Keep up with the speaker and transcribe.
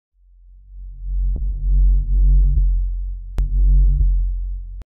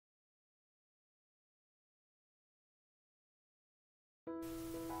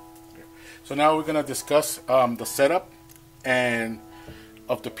So now we're going to discuss the setup and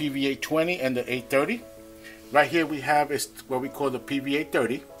of the PV820 and the 830. Right here we have is what we call the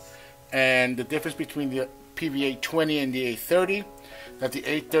PV830, and the difference between the PV820 and the 830, that the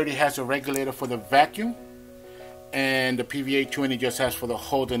 830 has a regulator for the vacuum and the PV820 just has for the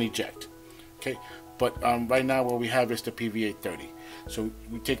hold and eject. Okay, but right now what we have is the PV830. So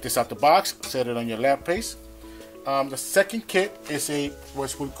we take this out the box, set it on your lap base. The second kit is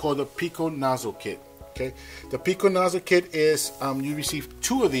what's we call the Pico nozzle kit. Okay, the Pico nozzle kit is you receive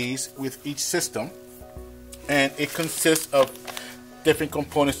 2 of these with each system, and it consists of different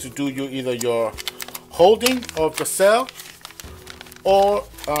components to do either your holding of the cell or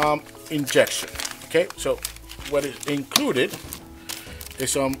injection. Okay, so what is included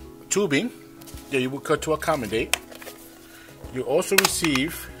is some tubing that you will cut to accommodate. You also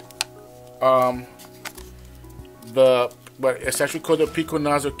receive it's actually called the Pico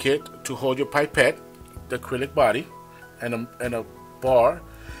nozzle kit to hold your pipette, the acrylic body, and a bar,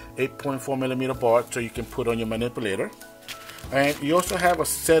 8.4 millimeter bar, so you can put on your manipulator. And you also have a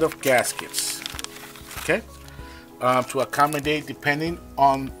set of gaskets, okay, to accommodate depending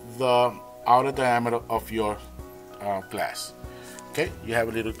on the outer diameter of your glass. Okay, you have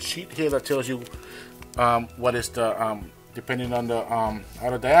a little sheet here that tells you what is the depending on the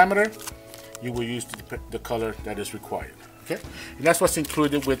outer diameter, you will use the color that is required. Okay, and that's what's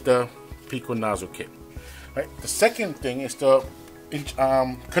included with the Pico nozzle kit. Right. The second thing is the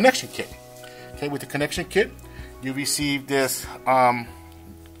connection kit. Okay, with the connection kit, you receive this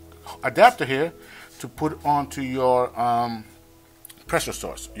adapter here to put onto your pressure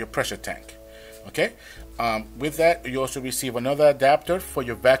source, your pressure tank. Okay, with that you also receive another adapter for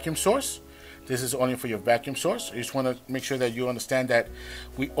your vacuum source. This is only for your vacuum source. You just want to make sure that you understand that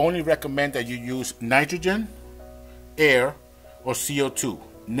we only recommend that you use nitrogen, air, or CO2.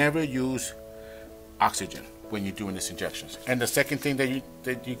 Never use oxygen when you're doing these injections. And the second thing that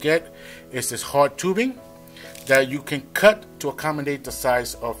you get is this hard tubing that you can cut to accommodate the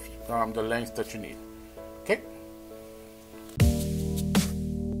size of the length that you need.